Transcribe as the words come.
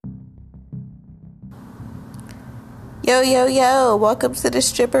Yo, yo, yo, welcome to the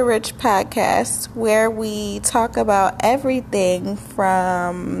Stripper Rich podcast where we talk about everything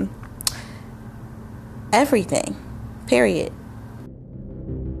from everything, period.